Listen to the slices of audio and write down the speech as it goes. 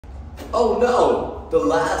Oh no, the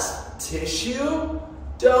last tissue?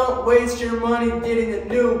 Don't waste your money getting a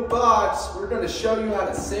new box. We're gonna show you how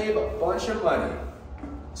to save a bunch of money.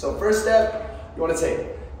 So first step, you wanna take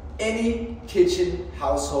any kitchen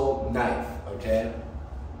household knife, okay?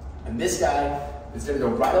 And this guy is gonna go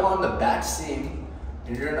right along the back seam,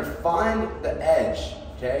 and you're gonna find the edge,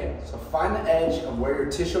 okay? So find the edge of where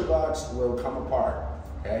your tissue box will come apart,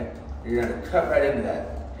 okay? You're gonna cut right into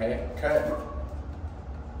that, okay? Cut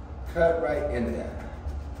right into that.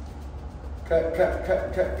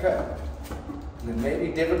 Cut. And it may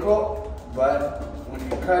be difficult, but when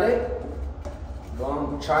you cut it,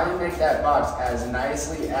 boom, try and make that box as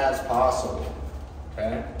nicely as possible,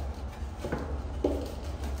 okay?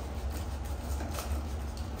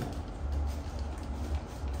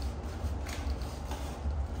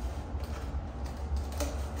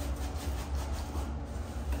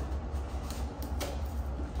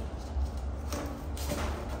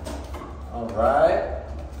 All right.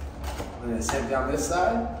 And then same thing on this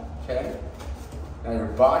side, okay? Now your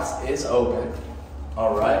box is open,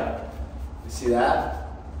 all right? You see that?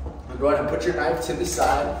 Now go ahead and put your knife to the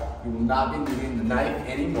side. You will not be needing the knife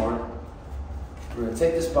anymore. We're gonna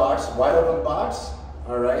take this box, wide open box,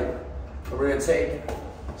 all right? And we're gonna take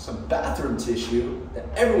some bathroom tissue that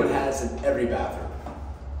everyone has in every bathroom,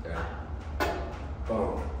 okay?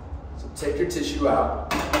 Boom. So take your tissue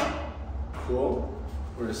out, cool.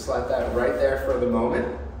 We're gonna slide that right there for the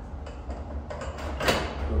moment.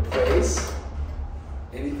 Replace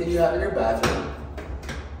anything you have in your bathroom.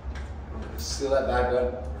 Seal that back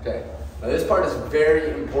up. Okay. Now this part is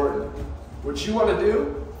very important. What you want to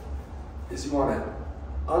do is you want to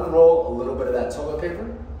unroll a little bit of that toilet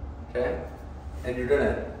paper, okay? And you're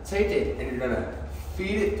gonna take it and you're gonna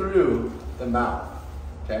feed it through the mouth,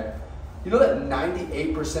 okay? You know that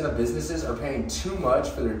 98% of businesses are paying too much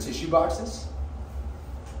for their tissue boxes?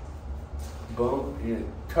 Boom. You're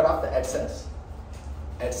gonna cut off the excess.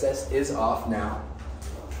 Excess is off now.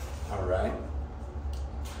 All right.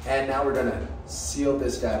 And now we're gonna seal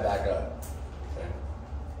this guy back up. Okay.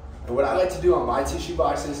 And what I like to do on my tissue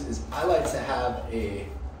boxes is I like to have a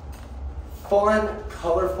fun,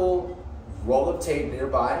 colorful roll of tape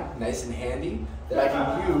nearby, nice and handy, that I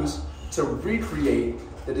can use to recreate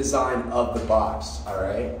the design of the box, all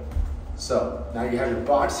right? So now you have your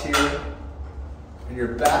box here, and your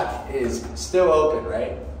back is still open,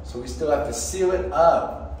 right? So we still have to seal it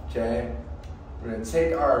up, okay? We're gonna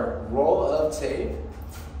take our roll of tape,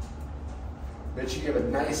 make sure you have a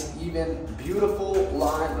nice, even, beautiful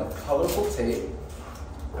line of colorful tape.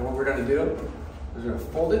 And what we're gonna do is we're gonna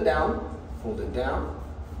fold it down,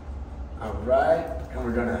 all right? And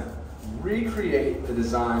we're gonna recreate the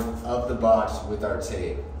design of the box with our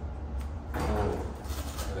tape. Look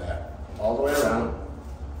at that, all the way around,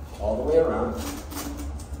 all the way around.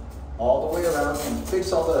 All the way around, and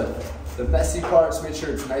fix all the messy parts. Make sure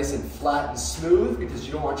it's nice and flat and smooth, because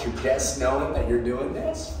you don't want your guests knowing that you're doing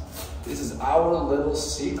this. This is our little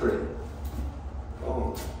secret.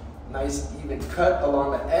 Boom. Nice even cut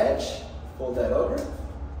along the edge. Fold that over.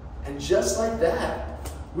 And just like that,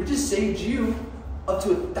 we just saved you up to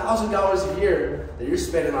 $1,000 a year that you're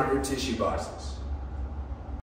spending on your tissue boxes.